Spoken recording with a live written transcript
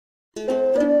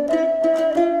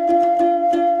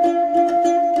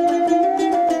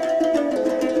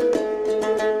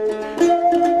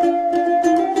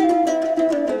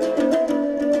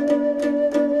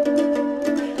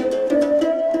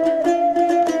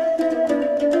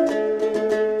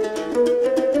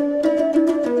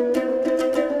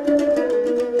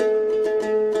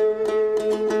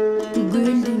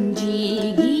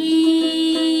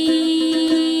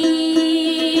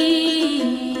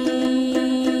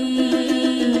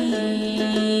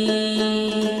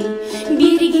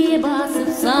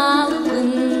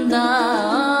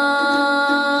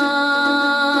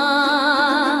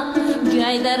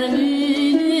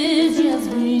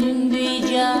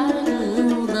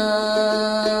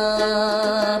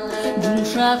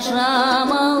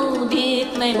жамал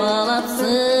бек наймалап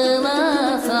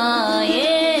сыйласа,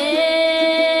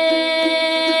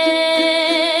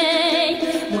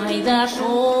 майда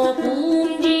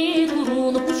шоқым жек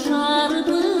ұрынып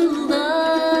шарпылдап,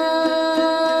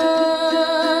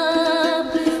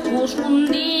 қошқым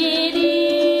деді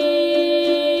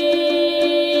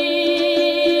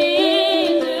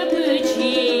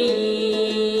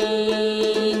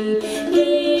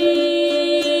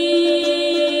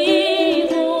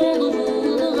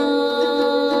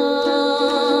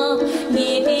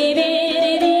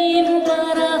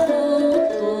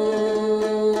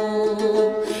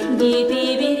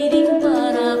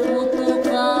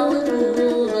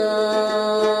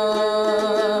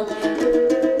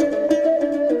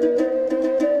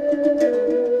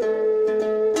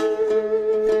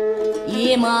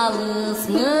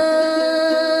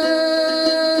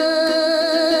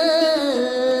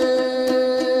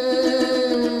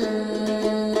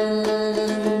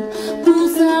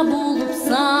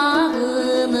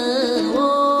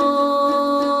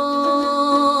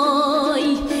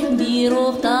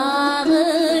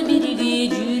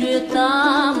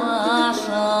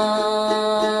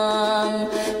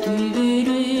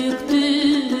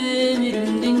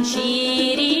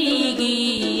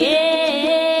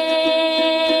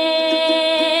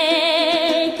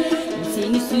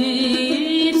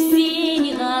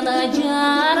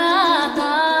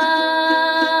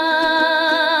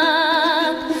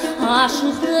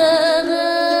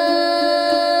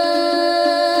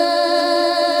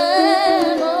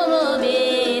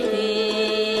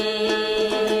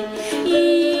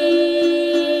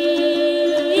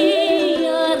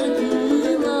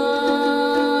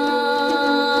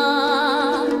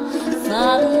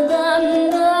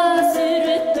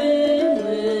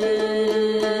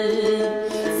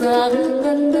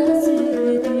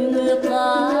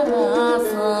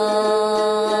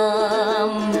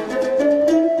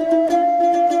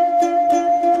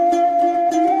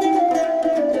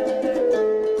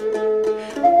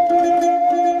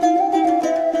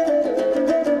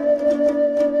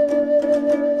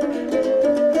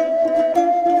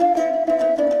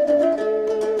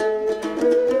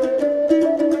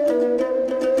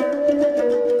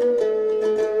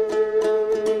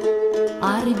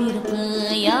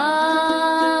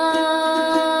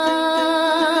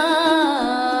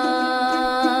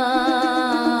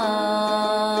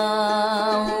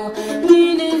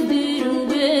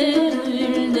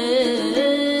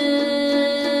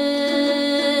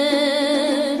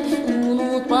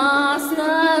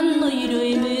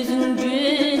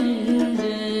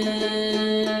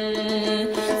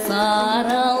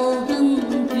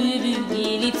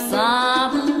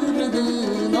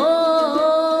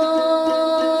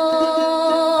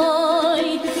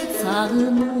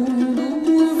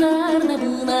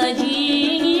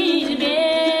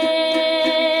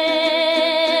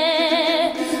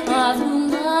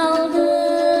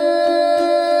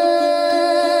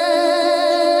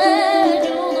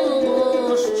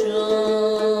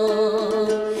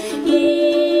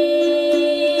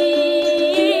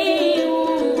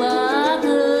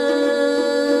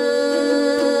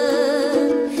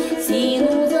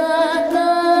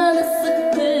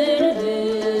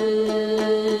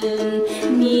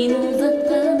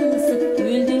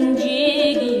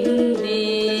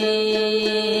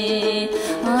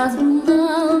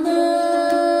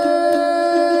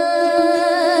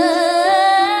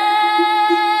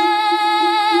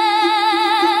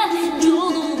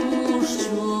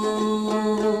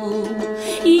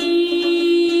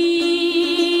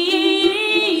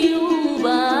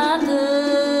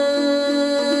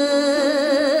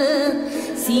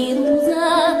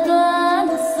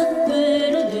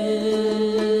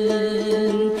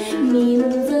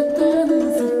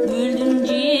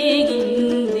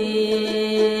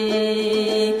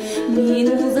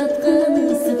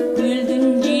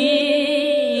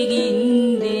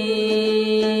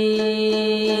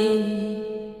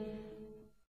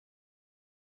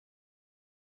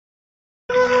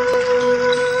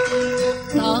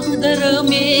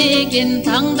Tağdırım egen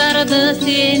tağdardı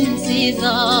sensiz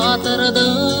atırdım.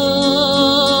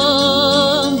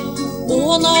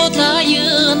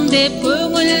 Unutayın dep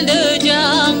köngülde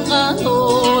jangan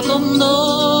otumdu.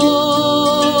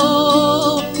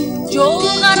 Jol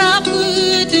karap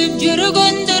kütüp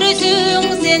жүргөндүрсүң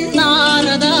sen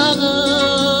ardagım.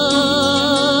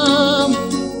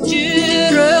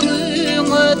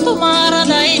 Жүрөгүңө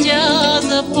тумардай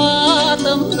жазып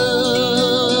атымды.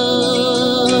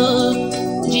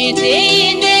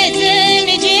 Жетейин десем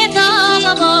жете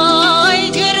алмай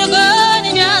жүргөн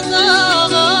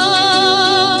жазага.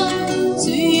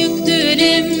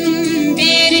 Сүйүктүлүм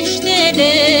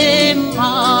бериштеде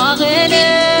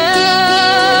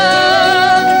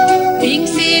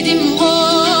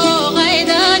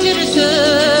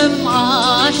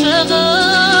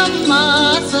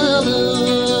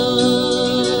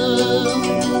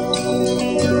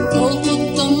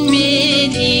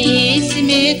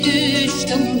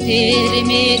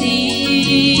термедиң.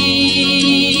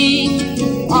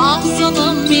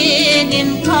 Асылым менен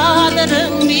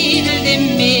қадырың билдим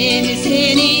мен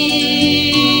сени.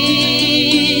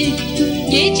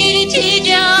 Кечирчи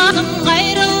жаным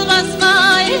кайрылбас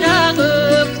кайра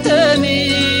көктөмүм.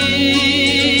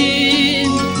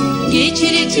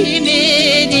 Кечирчи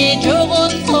мени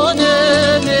жоготкон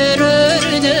өмүр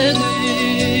өрнөгүм.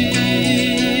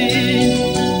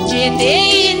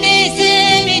 Жетейин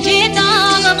десем жете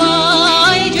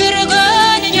албай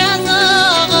жүргөн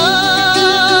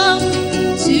жазыгым.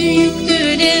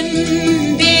 Сүйүктүлүм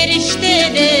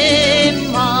бериштедем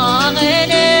мага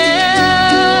эле.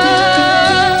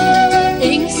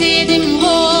 Эңседим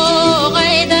го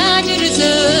кайда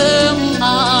жүрсөң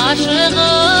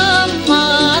ашыгым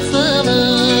асылым.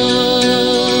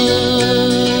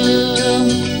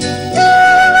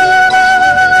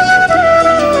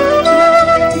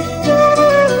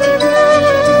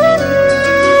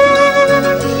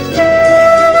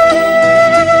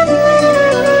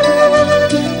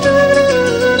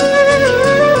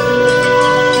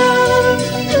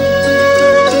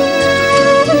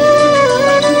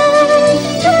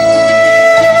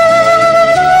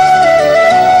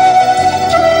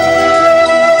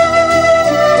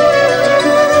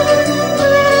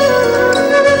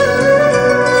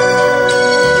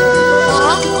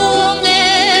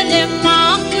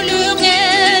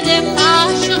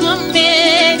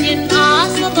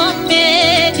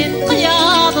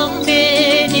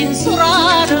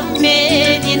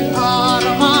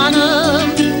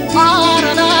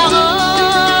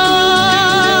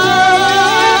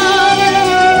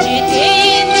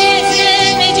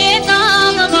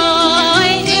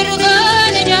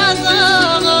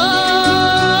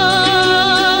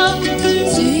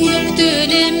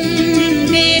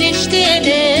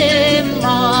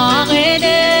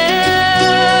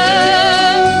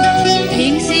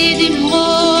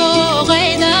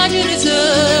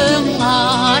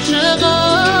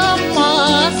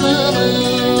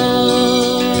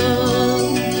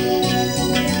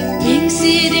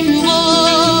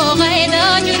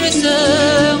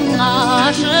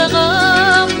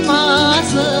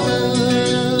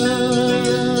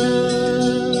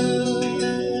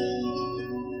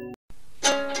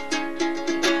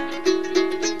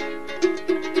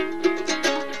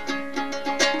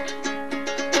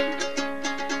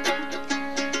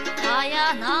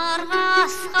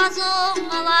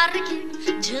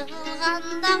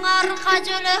 арқа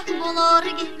жөлөк болор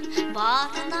ким,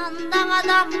 барынан да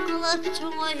адам кылып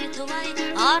чоңойтубай,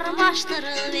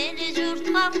 арбаштырып эли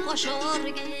журткан кошор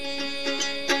ким.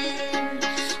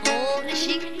 Оор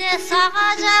ишиңде сага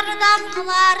жардам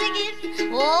кылар ким,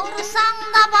 оорусаң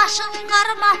да башың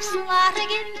кармап сылар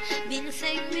ким,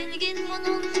 билсең билгин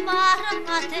мунун барын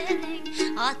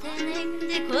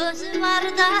ата-энеңди көзү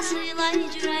барда сыйлай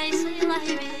жүрай, сыйлай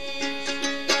бер.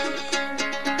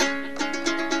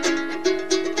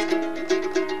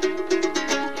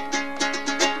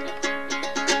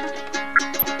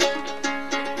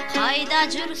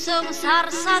 Жүрсөң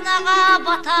сарсанага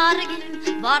батар ким,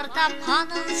 бар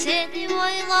тапканын сени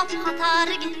ойлоп катар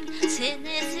ким, сен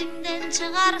эсиңден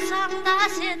чыгарсаң да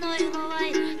сен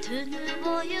ойлобай, түнү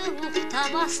бою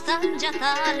уктабастан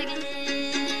жатар ким.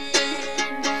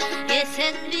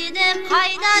 Эсенби деп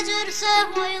кайда жүрсөң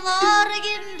ойлор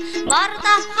ким, бар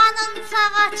тапканын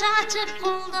сага чачып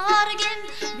колдор ким,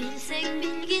 билсең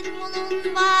билгин мунун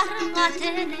барын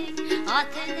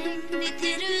ата-энеңди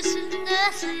тирүүсүндө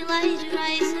сыйлай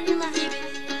жүрай, сыйлай бер.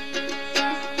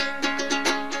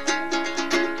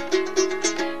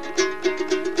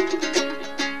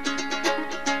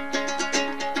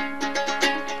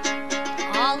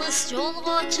 Алыс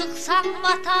жолго чыксаң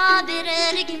бата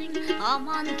берер ким,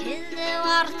 аман кел деп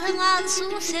артыңан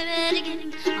суу себер ким,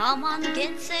 аман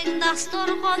келсең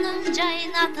дасторконун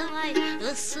жайнатыбай,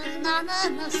 ысык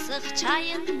нанын ысык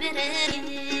чайын берер ким.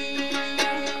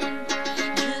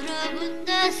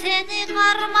 Жүрөгүндө сени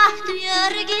кармап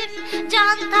түйөр ким,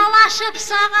 жан талашып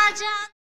сага жан